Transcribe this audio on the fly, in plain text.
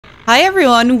Hi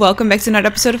everyone, welcome back to another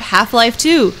episode of Half-Life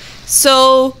 2.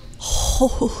 So,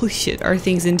 holy shit, are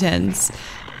things intense.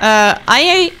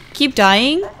 I keep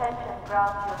dying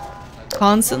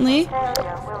constantly,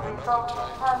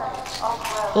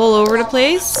 all over the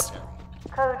place,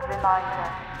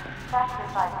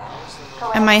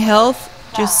 and my health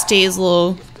just stays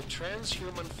low.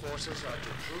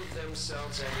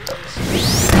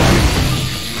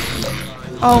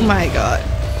 Oh my god.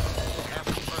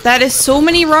 That is so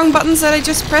many wrong buttons that I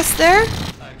just pressed there.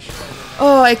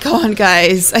 Oh, I can't,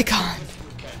 guys. I can't.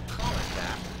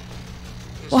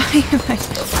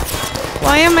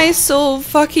 Why am I so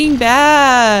fucking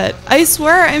bad? I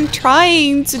swear I'm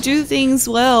trying to do things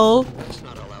well.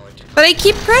 But I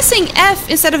keep pressing F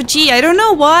instead of G. I don't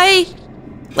know why.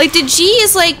 Like, the G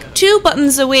is like 2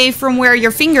 buttons away from where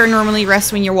your finger normally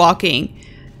rests when you're walking.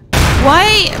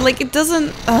 Why? Like, it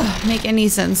doesn't make any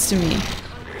sense to me.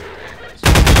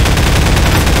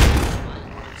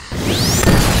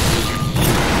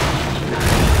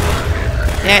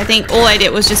 Yeah, I think all I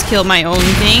did was just kill my own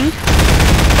thing.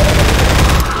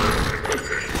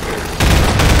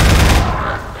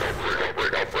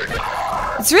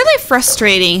 It's really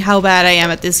frustrating how bad I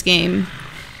am at this game.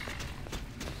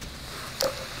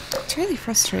 It's really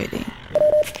frustrating.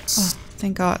 Oh,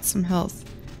 thank God, some health.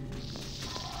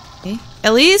 Okay.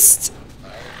 At least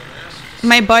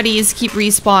my buddies keep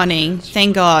respawning.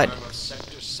 Thank God.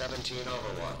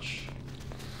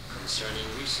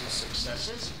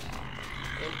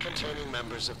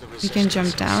 We can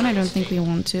jump down. I don't think we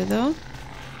want to, though.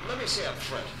 Let me say up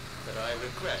front that I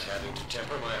regret having to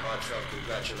temper my heartfelt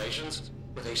congratulations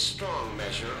with a strong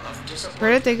measure of disappointment.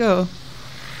 Where did they go?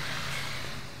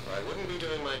 I wouldn't be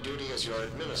doing my duty as your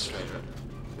administrator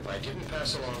if I didn't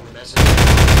pass along the message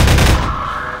to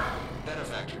our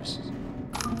benefactors.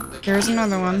 Here's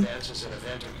another one. Advances an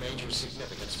event of major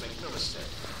significance, make no mistake.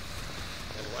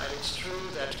 And while it's true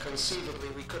that conceivably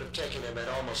we could have taken him at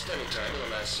almost any time in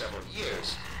the last several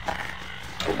years,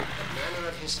 the manner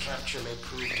of his capture may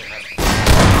prove to have...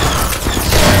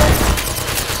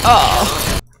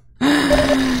 Oh.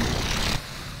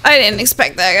 I didn't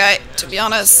expect that guy, to be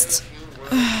honest.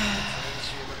 arm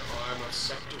of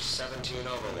Sector 17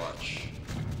 Overwatch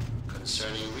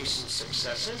concerning recent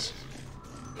successes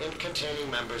in containing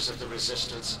members of the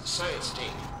Resistance science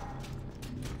team.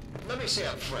 Let me say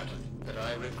up front that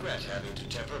I regret having to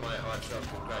temper my heartfelt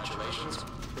congratulations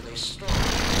with a strong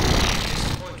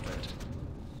disappointment.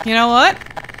 You know what?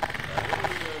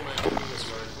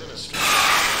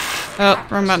 Oh,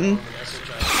 wrong button.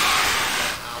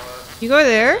 You go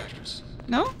there?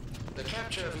 No? The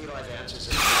capture of Eli Vance is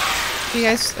You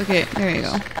guys, okay, there you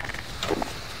go. And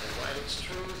while it's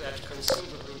true that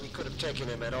conceivably we could have taken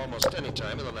him at almost any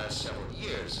time in the last several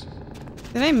years,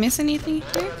 Did I miss anything the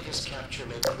here? manner of his capture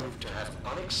may prove to have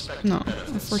unexpected No,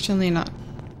 benefits. unfortunately not.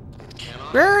 It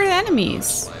cannot Where are the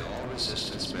enemies? by all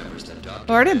Resistance members that Dr.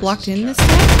 Oh, are they Vance blocked is in this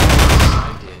captured.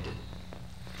 time? I did.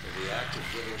 In the act of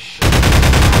giving shit to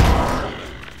freeman.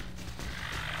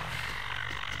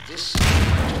 This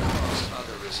might cause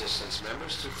other Resistance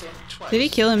members to think twice. Did he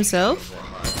kill himself? before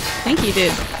harm. I think he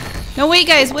did. No, wait,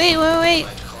 guys, wait. Might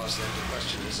cause them to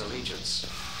question his allegiance,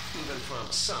 even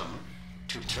from some,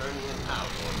 to turn him out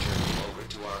or turn him over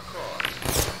to our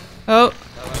cause. Oh,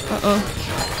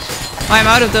 uh-oh. I'm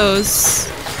out of those.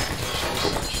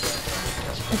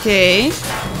 Okay.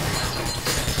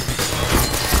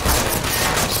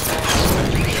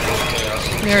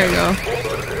 There we go.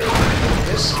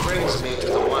 This brings me to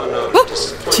the one note Oh, of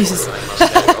disappointment Jesus. I must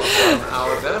echo from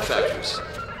our benefactors.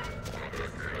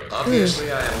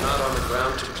 Obviously, I am not on the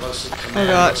ground to closely command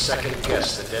God. or second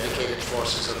guess the dedicated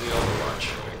forces of the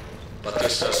Overwatch. But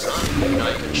this does not mean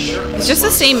I can shirk It's just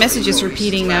the same messages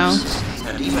repeating now.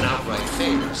 and even outright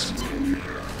failures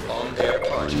on their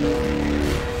part.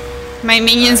 My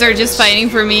minions are just fighting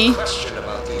for me. Question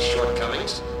about these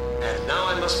shortcomings, and now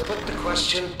I must put the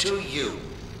question to you.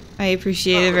 I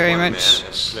appreciate it How very could one much. man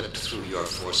have slipped through your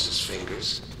forces'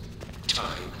 fingers?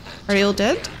 Time. Are they all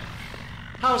dead?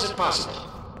 How is it possible?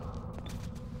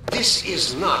 This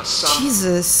is not some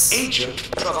Jesus.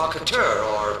 agent provocateur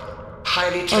or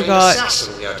highly trained God.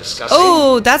 assassin we are discussing.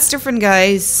 Oh, that's different,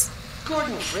 guys.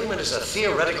 Gordon Freeman is a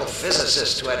theoretical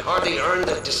physicist who had hardly earned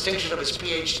the distinction of his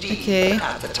PhD Okay.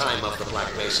 at the time of the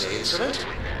Black Mesa incident.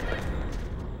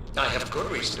 I have good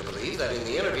reason to believe that in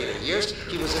the intervening years,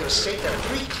 he was in a state that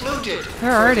precluded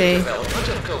Where are further they? development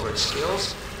of covert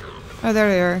skills. Oh, there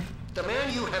they are. The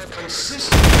man you have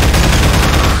consistently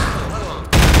let alone,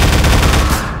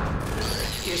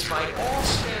 is by all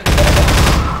standards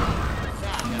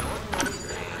that an ordinary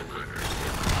man.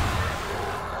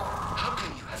 How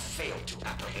can you have failed to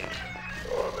apprehend?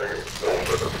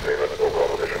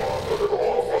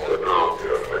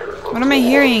 What am I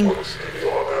hearing? What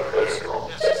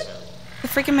the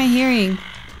frick am I hearing?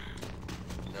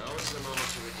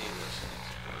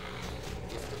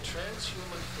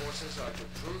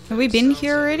 Have we been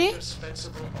here already?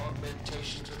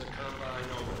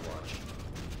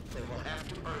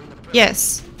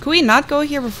 Yes. Could we not go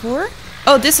here before?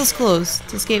 Oh, this was closed.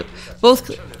 This gate.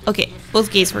 Okay,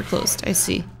 both gates were closed. I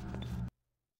see.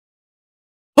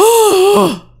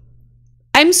 Oh!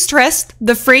 I'm stressed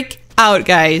the freak out,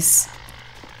 guys.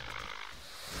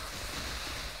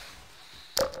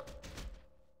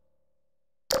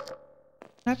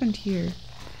 What happened here?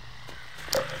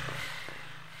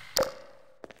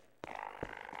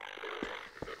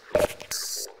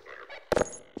 Is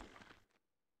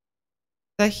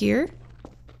that here?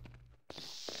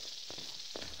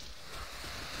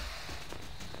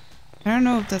 I don't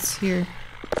know if that's here.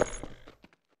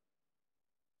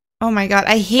 Oh my god,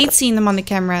 I hate seeing them on the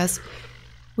cameras.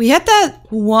 We had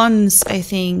that once, I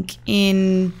think,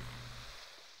 in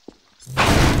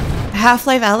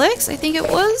Half-Life Alyx, I think it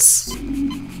was.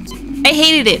 I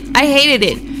hated it. I hated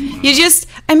it. You just,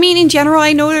 I mean, in general,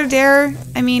 I know they're there.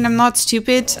 I mean, I'm not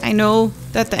stupid. I know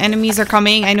that the enemies are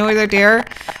coming. I know they're there.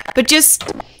 But just,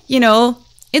 you know,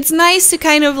 it's nice to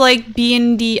kind of like be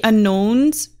in the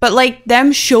unknowns. But like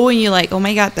them showing you like, oh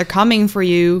my god, they're coming for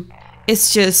you.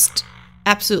 It's just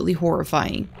absolutely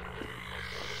horrifying.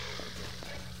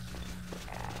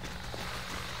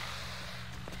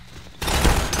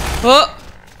 Oh!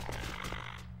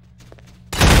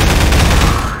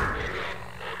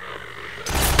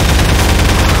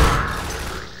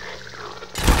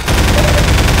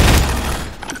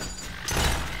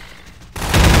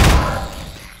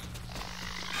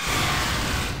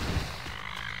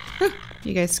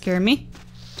 You guys scare me.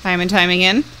 Time and time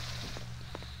again.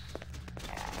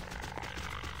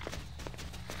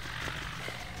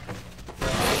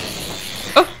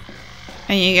 Oh!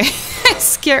 And you guys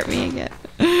scared me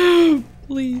again.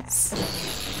 Please.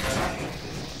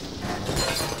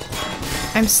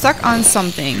 I'm stuck on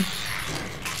something.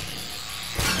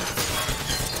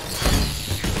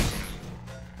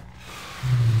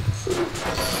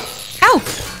 Ow!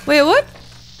 Wait, what?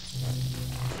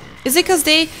 Is it because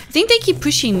I think they keep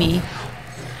pushing me.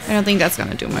 I don't think that's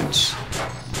gonna do much.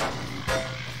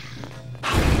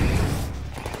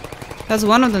 That's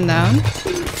one of them down.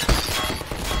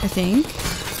 I think.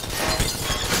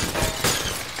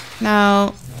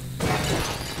 Now...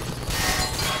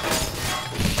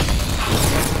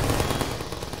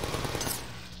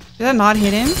 Did that not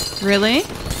hit him? Really?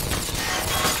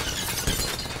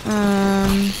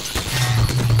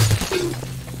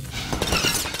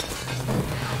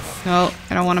 No,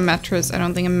 I don't want a mattress. I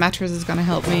don't think a mattress is gonna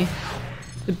help me.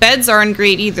 The beds aren't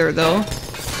great either, though.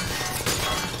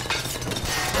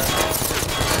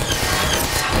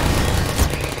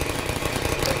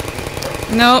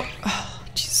 Nope. Oh,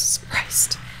 Jesus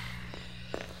Christ.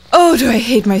 Oh, do I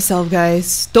hate myself,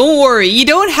 guys. Don't worry. You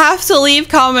don't have to leave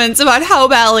comments about how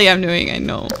badly I'm doing. I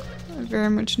know. I very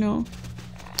much know.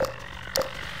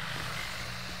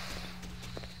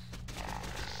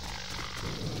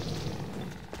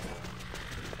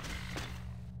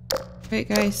 Wait,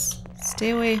 guys. Stay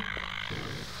away.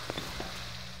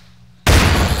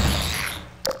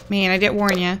 Man, I did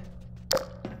warn ya.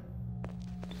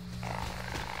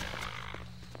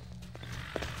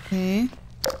 Okay.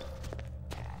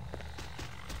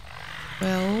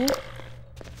 Well.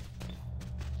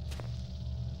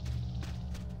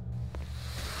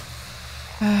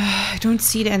 I don't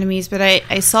see the enemies, but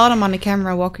I saw them on the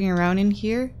camera walking around in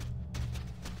here.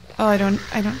 Oh, I don't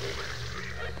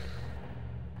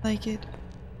like it.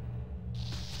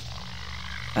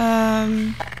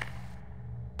 Can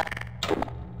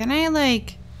I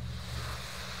like...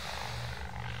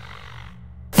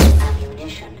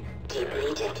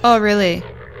 Oh, really?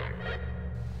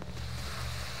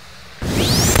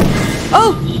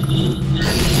 Oh!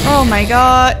 Oh my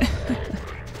god.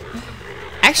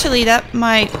 Actually, that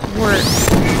might work.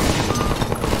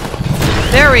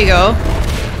 There we go.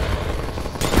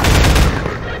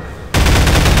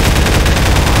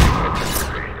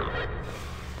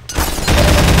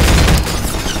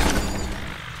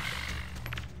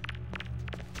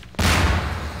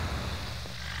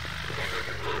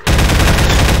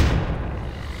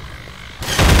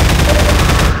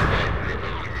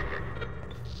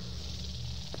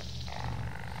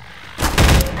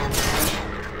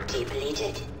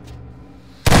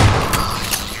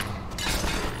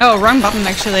 Oh, wrong button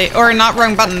actually. Or not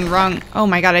wrong button, wrong. Oh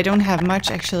my god, I don't have much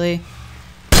actually.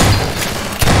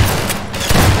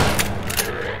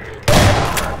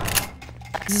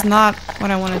 This is not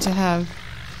what I wanted to have.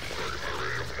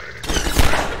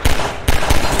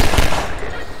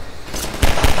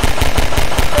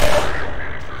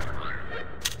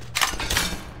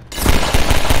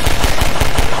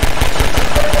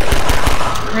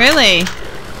 Really?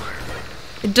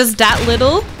 It does that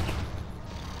little?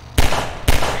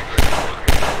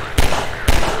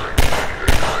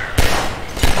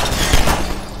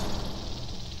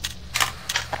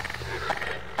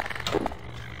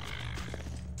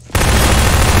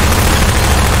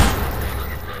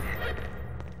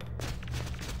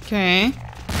 Okay.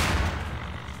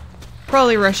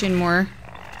 Probably rush in more.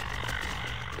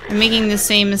 I'm making the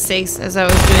same mistakes as I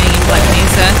was doing in Black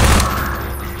Mesa.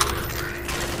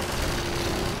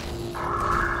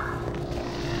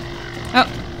 Oh,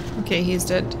 okay, he's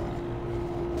dead.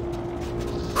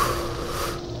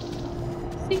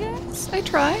 See guys, I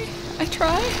try.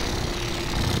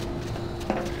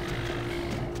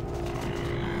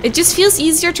 It just feels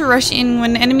easier to rush in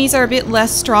when enemies are a bit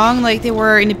less strong like they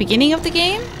were in the beginning of the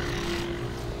game.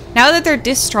 Now that they're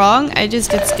this strong, I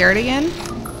just get scared again.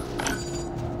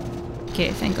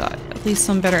 Okay, thank God. At least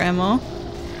some better ammo.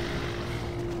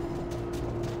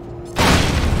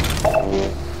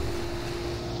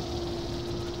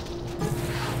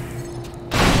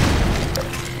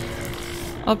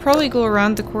 I'll probably go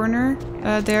around the corner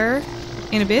there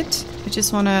in a bit. I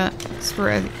just want to explore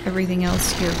everything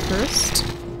else here first.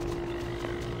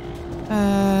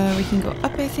 We can go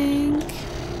up, I think.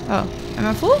 Oh, am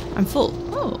I full? I'm full.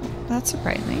 Oh, that's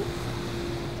surprising.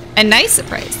 A nice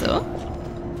surprise, though.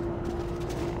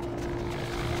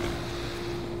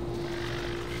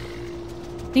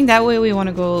 I think that way we want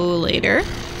to go later,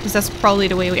 because that's probably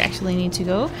the way we actually need to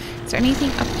go. Is there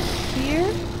anything up here?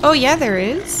 Oh, yeah, there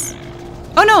is.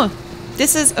 Oh, no!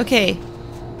 This is... okay.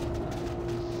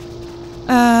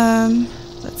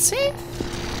 Let's see.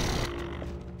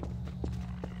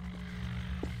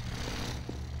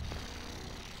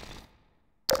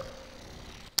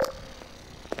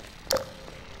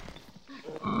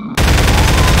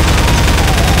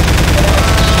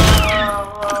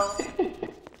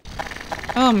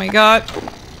 Oh my God.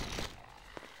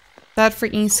 That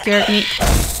freaking scared me.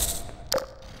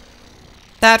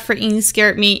 That freaking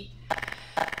scared me.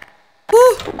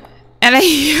 Whew. And I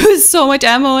used so much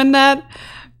ammo in that.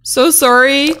 So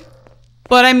sorry.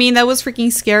 But I mean, that was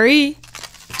freaking scary.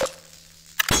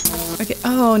 Okay.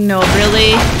 Oh no,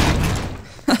 really?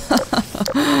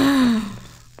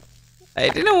 I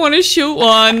didn't want to shoot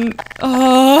one.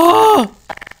 Oh.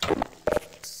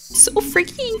 So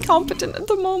freaking incompetent at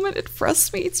the moment. It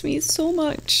frustrates me so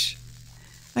much.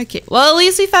 Okay, well, at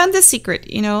least we found the secret,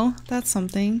 you know? That's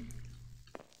something.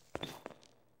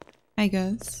 I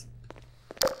guess.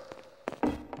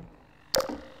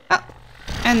 Oh,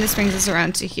 and this brings us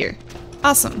around to here.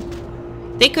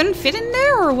 Awesome. They couldn't fit in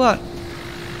there or what?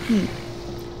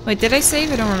 Wait, did I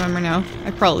save? I don't remember now. I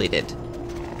probably did.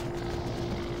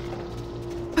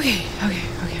 Okay.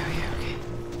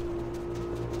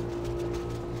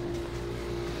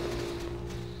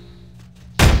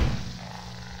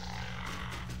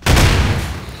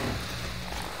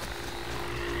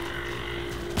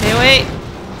 Wait.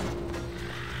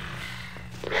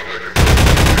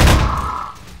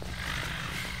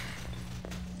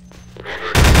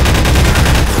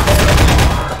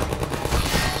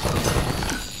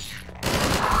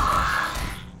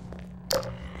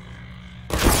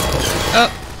 Oh,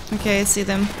 okay, I see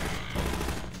them.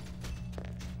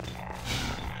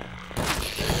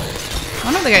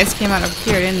 One of the guys came out of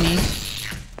here, didn't he?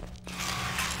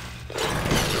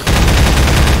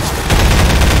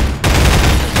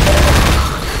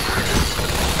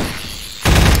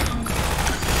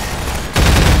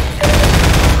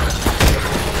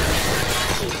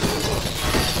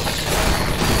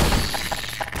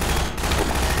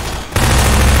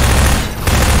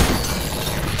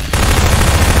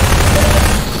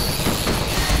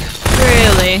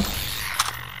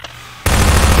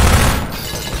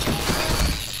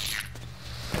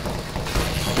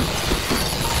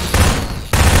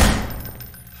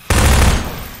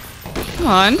 Come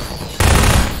on.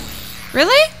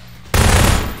 Really?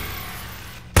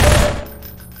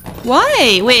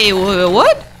 Why? Wait,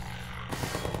 what?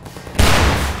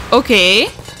 Okay.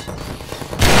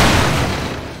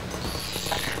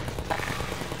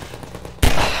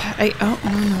 Oh,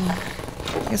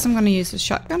 no. I guess I'm gonna use the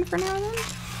shotgun for now then.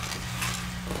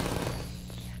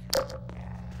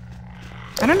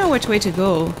 I don't know which way to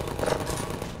go.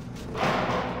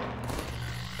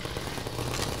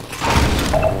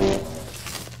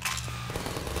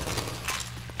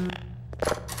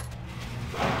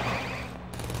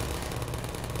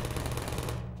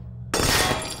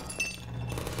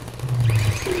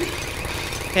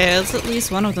 Okay, that's at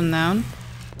least one of them down.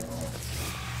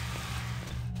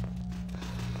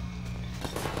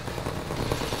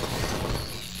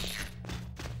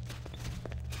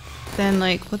 then,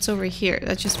 like, what's over here?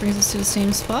 That just brings us to the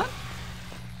same spot?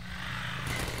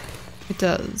 It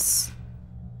does.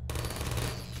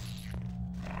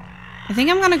 I think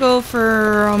I'm gonna go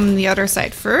from the other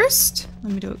side first.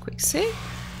 Let me do a quick save.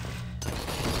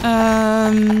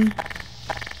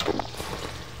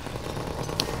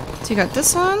 So you got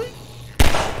this one.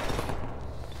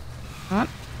 What?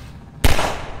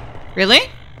 Really?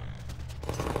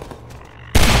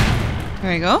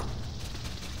 There we go.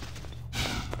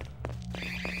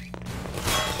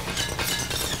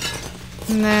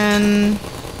 And then...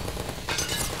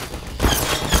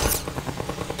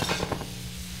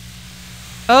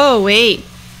 Oh, wait.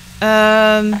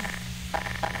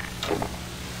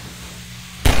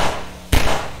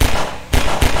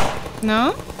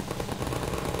 No?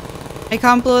 I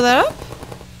can't blow that up?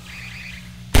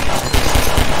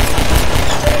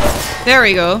 There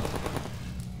we go.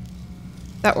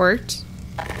 That worked.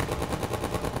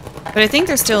 But I think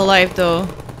they're still alive though,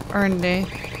 aren't they?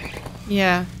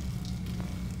 Yeah.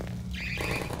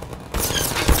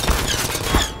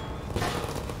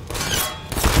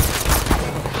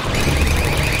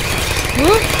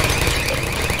 Whoop.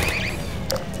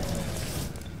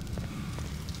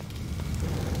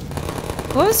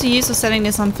 What was the use of setting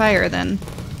this on fire then?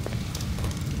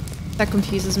 That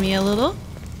confuses me a little.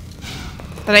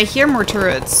 But I hear more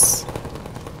turrets.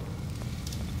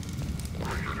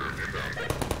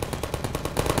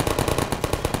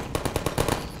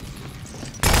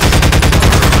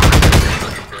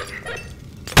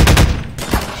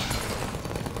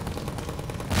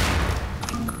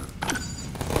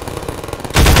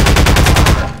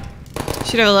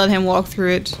 Should have let him walk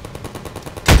through it.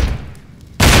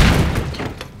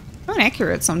 So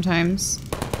inaccurate sometimes.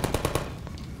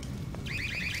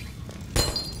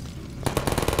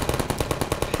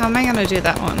 How am I gonna do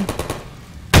that one?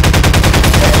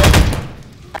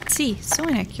 Let's see, so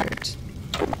inaccurate.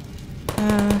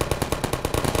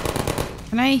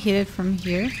 Can I hit it from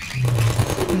here?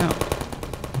 No.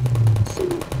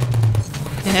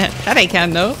 That I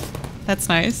can though. That's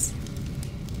nice.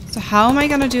 So how am I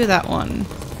gonna do that one?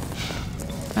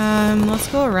 Let's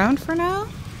go around for now.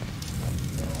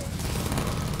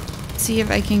 See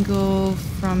if I can go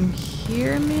from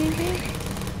here maybe?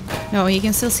 No, he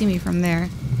can still see me from there.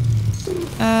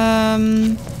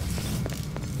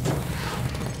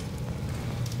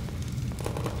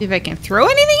 See if I can throw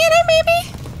anything in it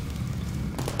maybe?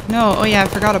 No, oh yeah, I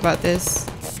forgot about this.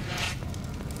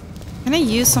 Can I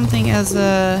use something as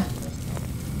a...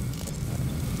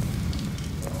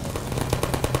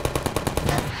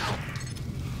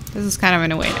 This is kind of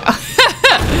in a way now.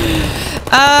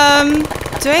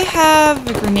 Do I have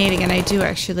a grenade again? I do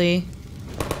actually.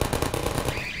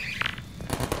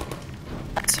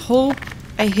 Let's hope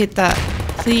I hit that.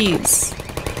 Please.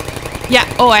 Yeah,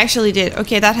 oh, I actually did.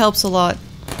 Okay, that helps a lot.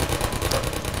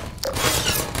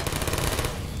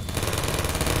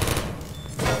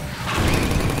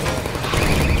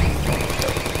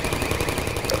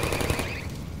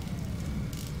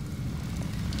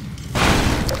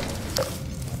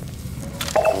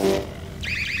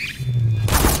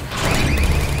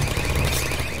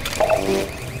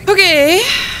 Okay.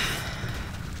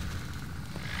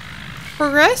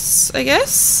 Progress, I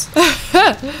guess.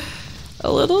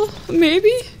 A little,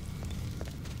 maybe.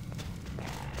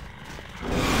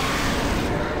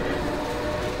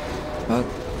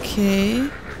 Okay.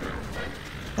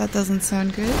 That doesn't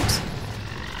sound good.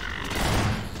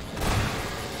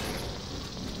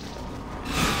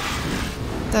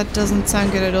 That doesn't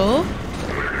sound good at all.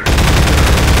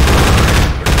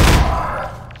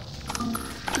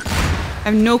 I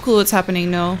have no clue what's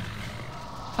happening, no.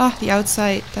 Ah, the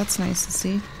outside. That's nice to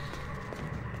see.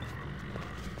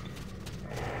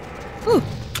 Ooh.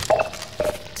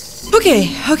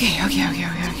 Okay.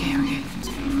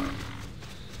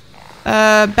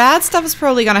 Bad stuff is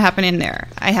probably gonna happen in there.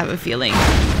 I have a feeling.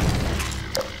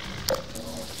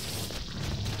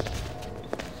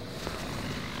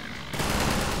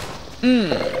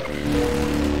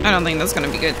 I don't think that's gonna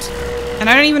be good. And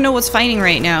I don't even know what's fighting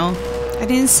right now. I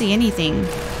didn't see anything.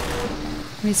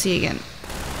 Let me see again.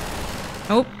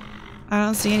 Nope. I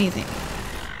don't see anything.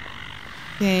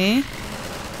 Okay.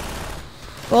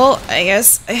 Well, I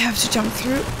guess I have to jump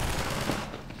through.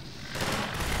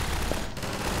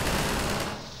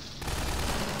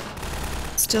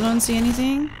 Still don't see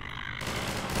anything.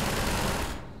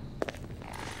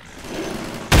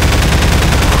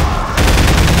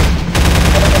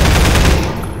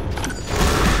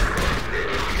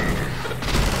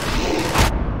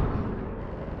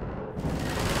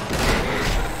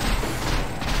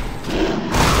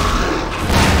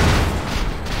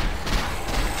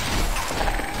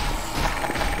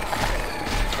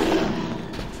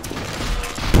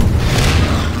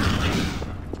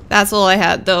 That's all I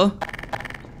had, though.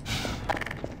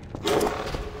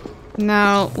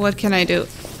 Now, what can I do?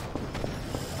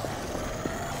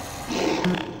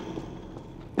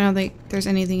 I don't think there's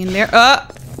anything in there. Oh!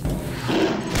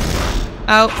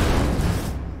 Oh.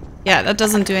 Yeah, that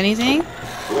doesn't do anything.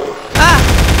 Ah!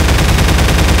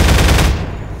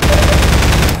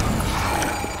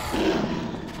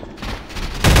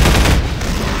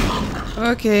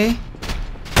 Okay.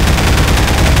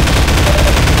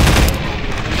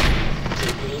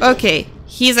 Okay,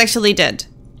 he's actually dead.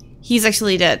 He's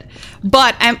actually dead.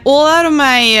 But I'm all out of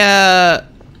my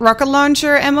rocket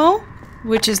launcher ammo,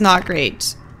 which is not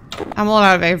great. I'm all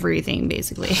out of everything,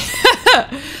 basically.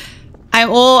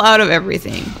 I'm all out of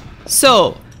everything.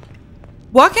 So,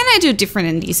 what can I do different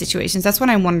in these situations? That's what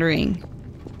I'm wondering.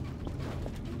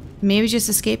 Maybe just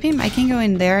escape him? I can go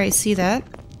in there, I see that.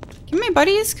 Can my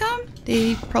buddies come?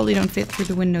 They probably don't fit through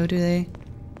the window, do they?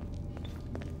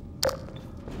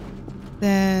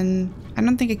 Then I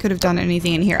don't think I could have done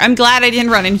anything in here. I'm glad I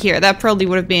didn't run in here. That probably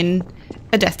would have been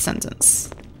a death sentence.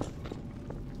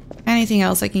 Anything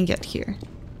else I can get here?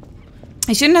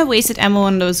 I shouldn't have wasted ammo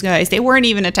on those guys. They weren't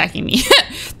even attacking me.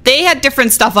 They had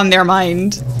different stuff on their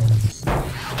mind.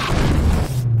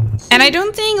 And I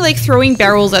don't think like throwing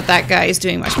barrels at that guy is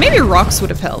doing much. Maybe rocks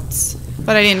would have helped,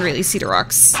 but I didn't really see the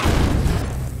rocks.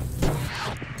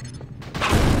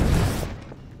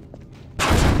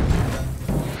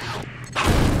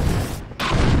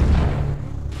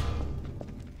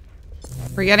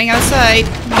 We're getting outside,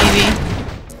 maybe.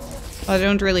 I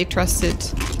don't really trust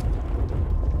it.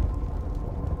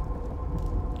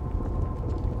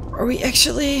 Are we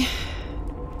actually...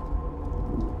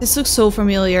 This looks so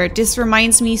familiar. This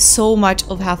reminds me so much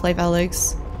of Half-Life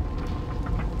Alyx.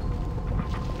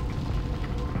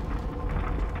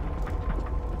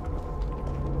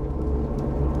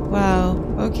 Wow,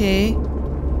 okay.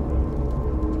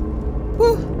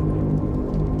 Whew.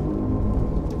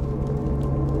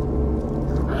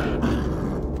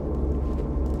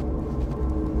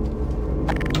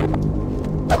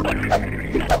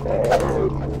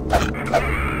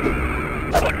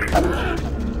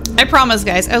 I promise,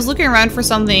 guys, I was looking around for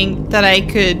something that I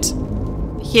could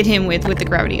hit him with the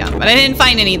gravity gun, but I didn't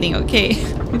find anything, okay?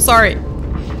 I'm sorry.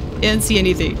 Didn't see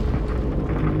anything.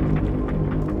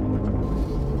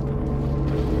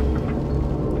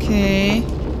 Okay.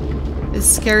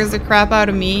 This scares the crap out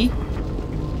of me.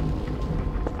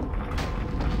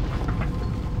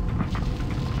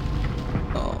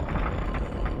 Oh.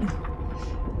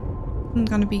 Isn't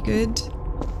gonna be good.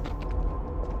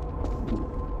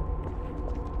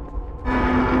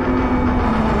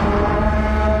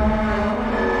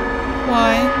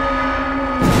 Why?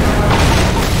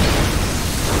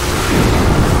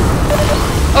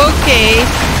 Okay.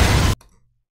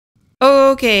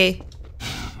 Okay.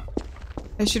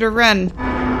 I should have run.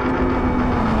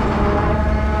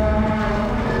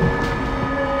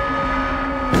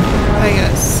 I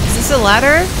guess. Is this a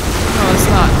ladder? No, it's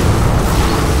not.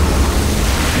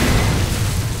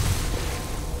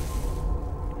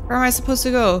 Where am I supposed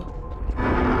to go?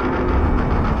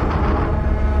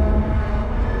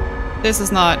 This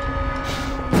is not.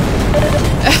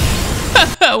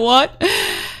 What?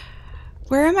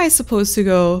 Where am I supposed to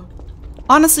go?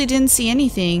 Honestly, didn't see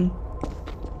anything.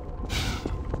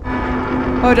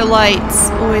 Oh, the lights.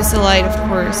 Always the light, of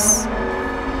course.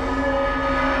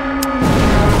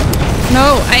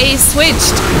 No, I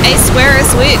switched. I swear I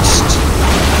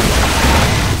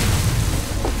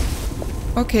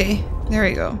switched. Okay, there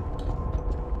we go.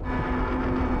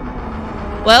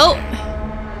 Well.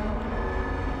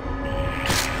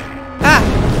 Ah.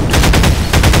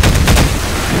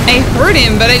 I heard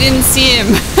him, but I didn't see him.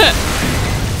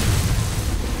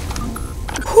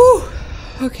 Whew.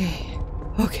 Okay.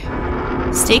 Okay.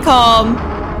 Stay calm.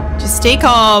 Just stay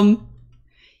calm.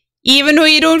 Even though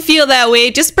you don't feel that way,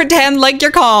 just pretend like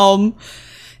you're calm.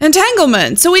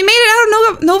 Entanglement. So we made it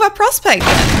out of Nova Prospect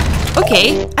then.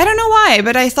 Okay. I don't know why,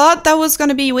 but I thought that was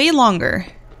gonna be way longer.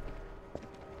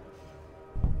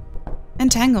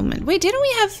 Entanglement. Wait, didn't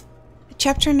we have a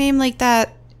chapter name like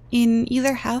that in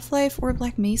either Half-Life or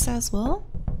Black Mesa as well?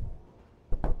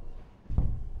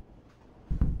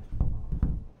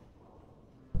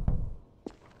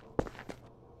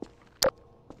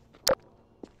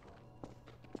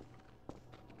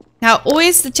 Now,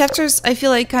 always the chapters, I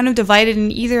feel like, kind of divided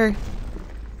in either...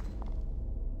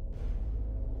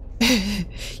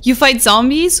 you fight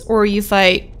zombies or you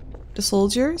fight the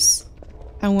soldiers?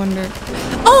 I wonder...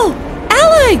 Oh!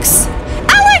 Alyx!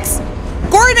 Alyx!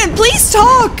 Gordon, please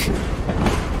talk!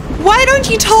 Why don't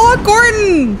you talk,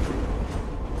 Gordon?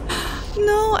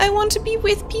 No, I want to be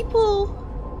with people.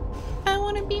 I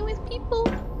want to be with people.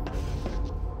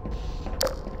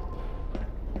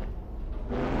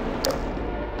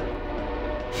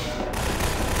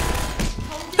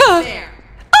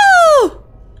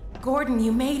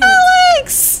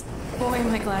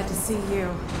 glad to see you.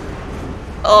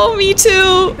 Oh, me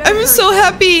too. I'm so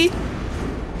happy.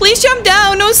 Please jump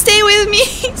down. No, stay with me.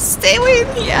 Stay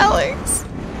with me, Alex.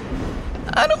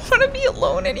 I don't want to be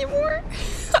alone anymore.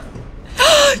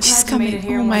 She's coming.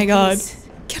 Oh my god.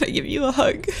 Can I give you a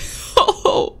hug?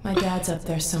 Oh. My dad's up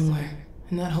there somewhere,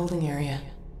 in that holding area.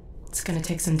 It's gonna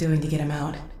take some doing to get him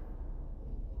out.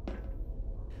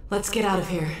 Let's get out of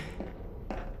here.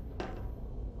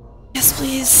 Yes,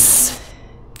 please.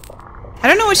 I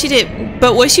don't know what she did,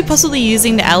 but was she possibly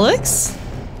using the Alyx?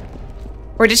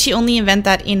 Or did she only invent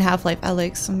that in Half-Life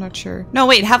Alyx? I'm not sure. No,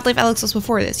 wait, Half-Life Alyx was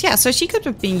before this. Yeah, so she could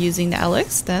have been using the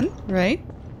Alyx then, right?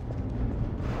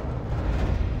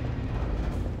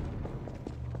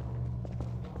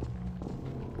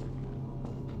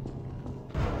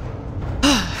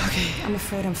 Okay. I'm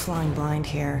afraid I'm flying blind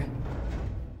here.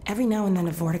 Every now and then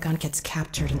a Vortigaunt gets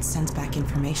captured and sends back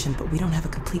information, but we don't have a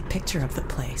complete picture of the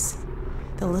place.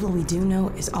 The little we do know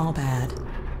is all bad.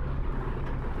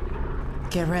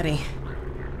 Get ready.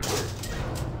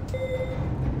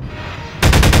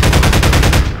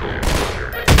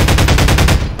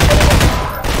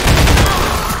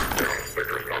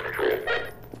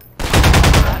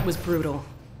 That was brutal.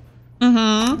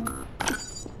 Mm-hmm.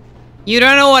 You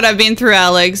don't know what I've been through,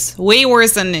 Alex. Way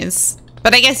worse than this.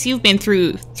 But I guess you've been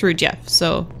through Jeff,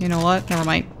 so you know what? Never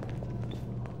mind.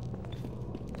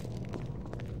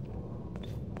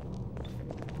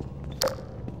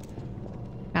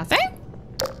 Nothing?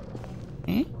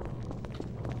 Okay.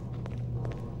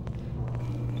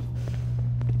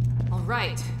 All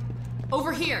right.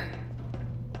 Over here.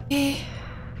 Okay.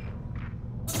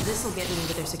 This will get me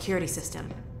into their security system.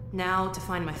 Now to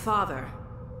find my father.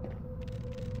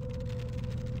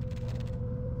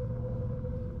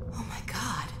 Oh my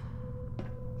god.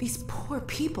 These poor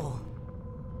people.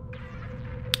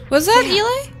 Was that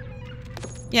Eli?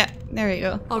 Yeah, there you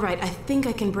go. All right, I think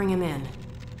I can bring him in.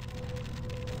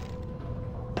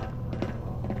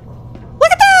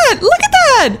 Look at that! Look at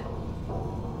that!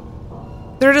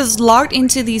 They're just locked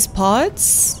into these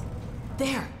pods.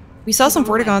 There. We saw some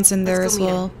Vortigaunts in there as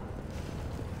well.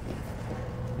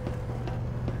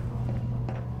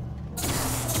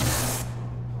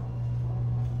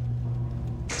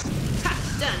 Ha!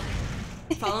 Done.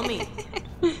 Follow me.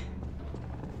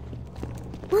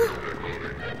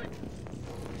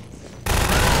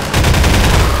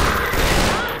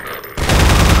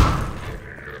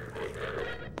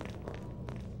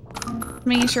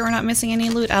 Making sure we're not missing any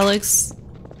loot, Alex.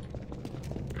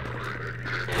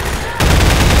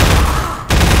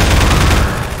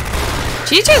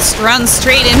 She just runs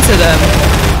straight into them.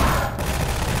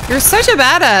 You're such a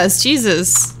badass,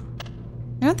 Jesus.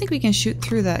 I don't think we can shoot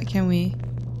through that, can we?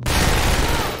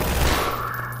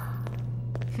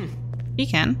 We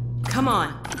can. Come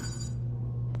on.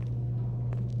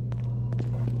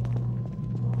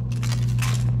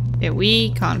 Yeah,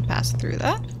 we can't pass through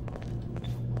that.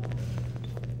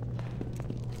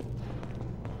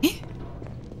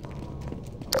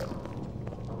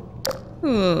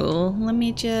 Ooh, let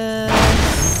me just...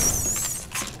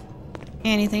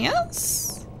 Anything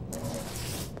else?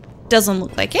 Doesn't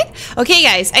look like it. Okay,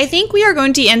 guys, I think we are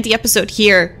going to end the episode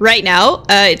here right now.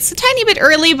 It's a tiny bit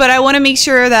early, but I want to make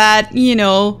sure that, you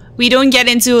know, we don't get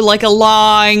into like a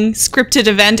long scripted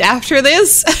event after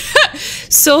this.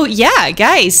 So yeah,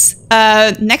 guys,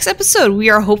 next episode, we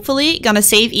are hopefully gonna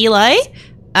save Eli.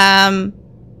 Well,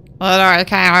 I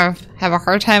kind of have a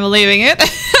hard time believing it.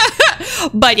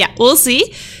 But yeah, we'll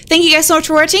see. Thank you guys so much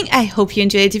for watching. I hope you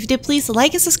enjoyed it. If you did, please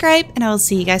like and subscribe, and I will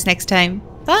see you guys next time.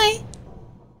 Bye!